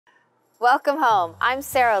Welcome home. I'm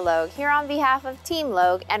Sarah Logue, here on behalf of Team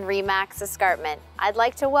Logue and RE/MAX Escarpment. I'd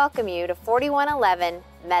like to welcome you to 4111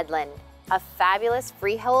 Medland, a fabulous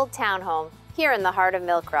freehold townhome here in the heart of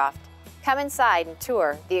Millcroft. Come inside and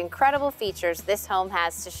tour the incredible features this home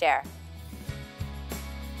has to share.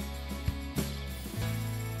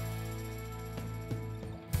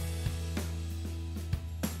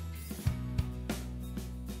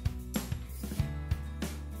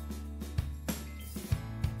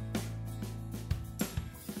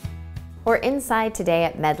 We're inside today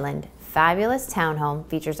at Medland. Fabulous townhome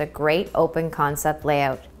features a great open concept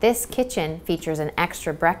layout. This kitchen features an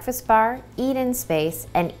extra breakfast bar, eat-in space,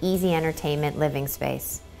 and easy entertainment living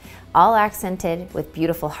space. All accented with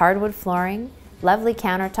beautiful hardwood flooring, lovely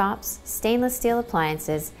countertops, stainless steel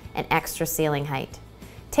appliances, and extra ceiling height.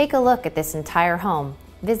 Take a look at this entire home.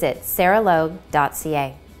 Visit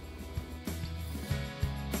sarahlogue.ca.